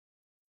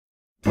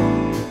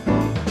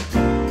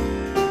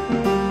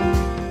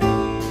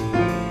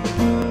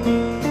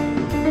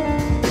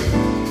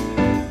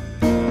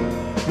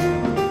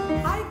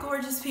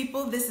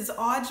This is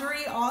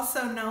Audrey,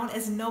 also known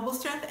as Noble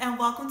Strength, and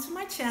welcome to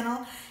my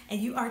channel.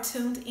 And you are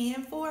tuned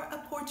in for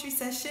a poetry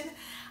session.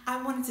 I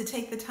wanted to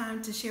take the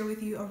time to share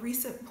with you a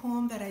recent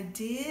poem that I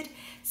did.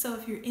 So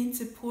if you're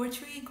into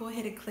poetry, go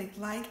ahead and click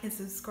like and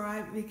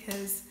subscribe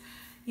because,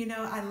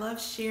 I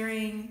love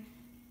sharing,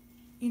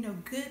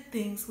 good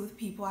things with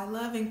people. I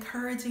love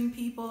encouraging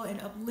people and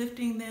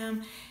uplifting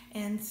them.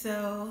 And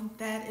so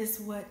that is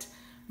what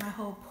my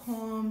whole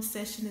poem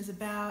session is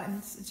about, and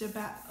it's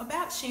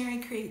about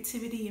sharing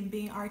creativity and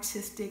being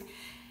artistic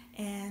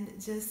and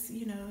just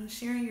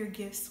sharing your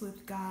gifts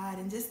with God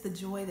and just the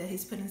joy that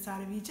He's put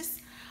inside of you, just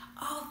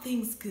all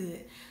things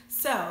good.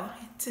 So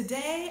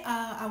today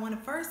I want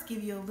to first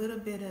give you a little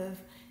bit of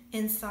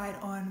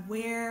insight on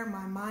where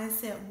my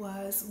mindset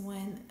was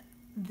when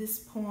this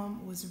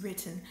poem was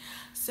written.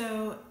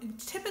 So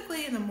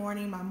typically in the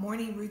morning, my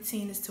morning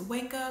routine is to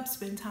wake up,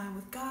 spend time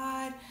with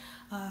God,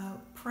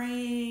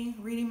 praying,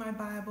 reading my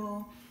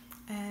Bible.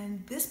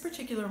 And this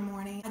particular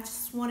morning, I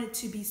just wanted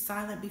to be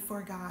silent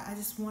before God. I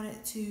just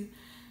wanted to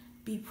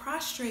be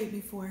prostrate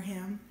before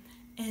Him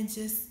and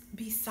just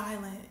be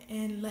silent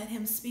and let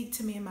Him speak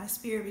to me in my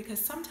spirit, because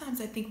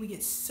sometimes I think we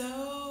get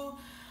so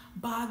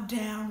bogged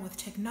down with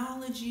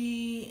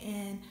technology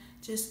and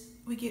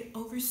we get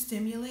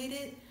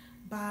overstimulated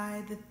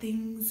by the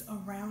things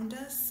around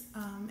us,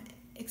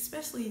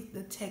 especially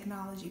the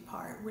technology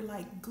part. We're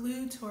like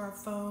glued to our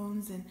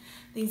phones and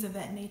things of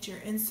that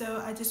nature. And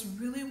so I just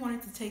really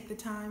wanted to take the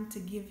time to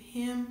give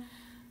Him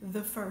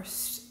the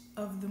first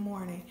of the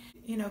morning.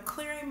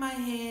 Clearing my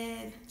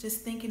head,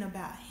 just thinking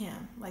about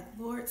Him. Like,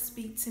 Lord,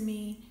 speak to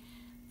me.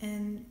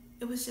 And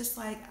it was just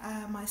like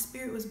my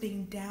spirit was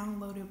being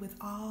downloaded with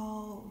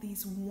all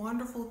these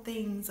wonderful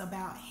things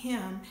about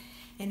Him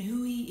and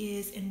who He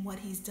is and what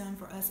He's done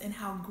for us and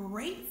how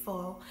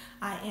grateful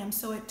I am.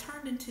 So it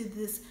turned into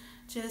this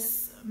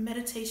just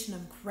meditation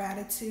of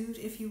gratitude,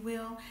 if you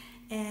will.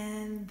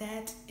 And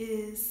that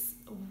is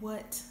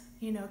what,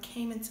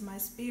 came into my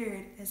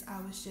spirit as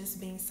I was just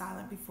being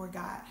silent before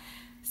God.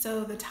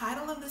 So the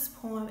title of this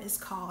poem is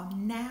called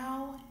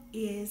Now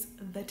is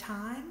the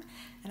Time,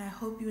 and I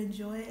hope you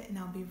enjoy it, and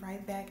I'll be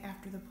right back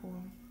after the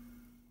poem.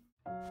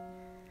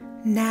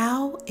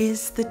 Now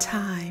is the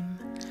time.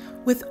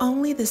 With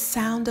only the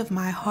sound of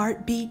my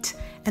heartbeat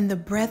and the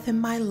breath in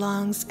my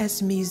lungs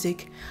as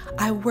music,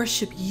 I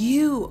worship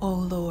You, O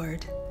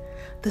Lord.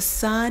 The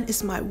sun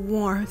is my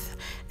warmth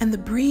and the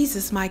breeze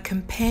is my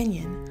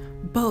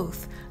companion,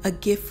 both a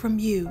gift from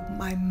You,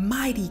 my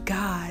mighty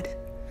God.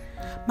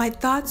 My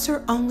thoughts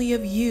are only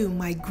of You,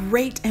 my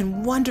great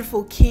and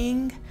wonderful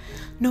King.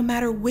 No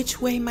matter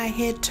which way my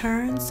head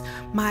turns,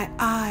 my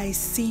eyes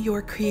see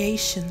Your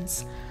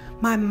creations.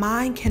 My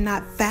mind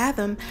cannot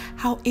fathom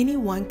how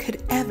anyone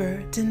could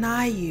ever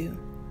deny You.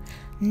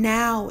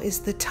 Now is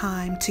the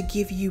time to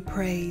give You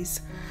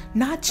praise,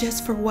 not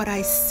just for what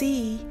I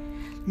see.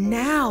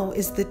 Now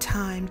is the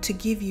time to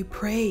give You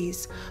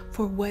praise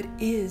for what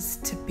is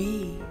to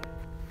be.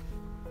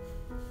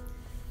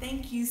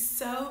 Thank you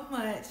so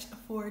much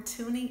for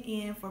tuning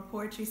in for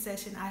Poetry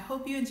Session. I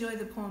hope you enjoyed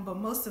the poem, but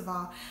most of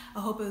all, I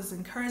hope it was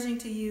encouraging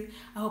to you.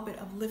 I hope it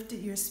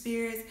uplifted your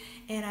spirits,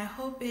 and I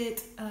hope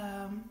it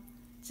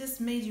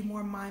just made you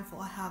more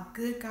mindful of how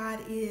good God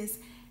is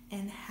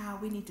and how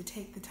we need to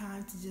take the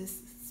time to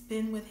just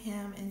spend with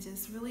Him and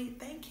just really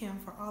thank Him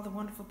for all the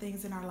wonderful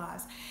things in our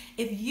lives.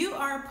 If you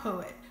are a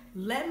poet,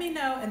 let me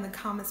know in the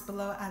comments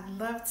below. I'd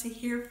love to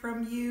hear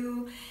from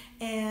you,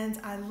 and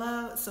I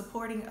love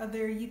supporting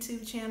other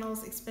YouTube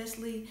channels,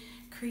 especially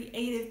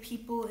creative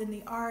people in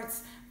the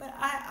arts, but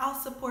I'll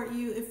support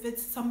you if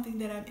it's something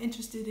that I'm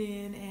interested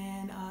in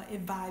and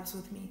it vibes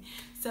with me.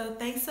 So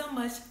thanks so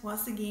much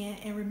once again,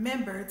 and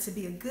remember to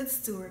be a good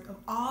steward of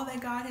all that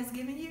God has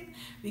given you,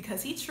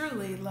 because He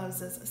truly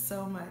loves us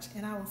so much.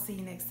 And I will see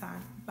you next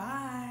time.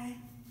 Bye.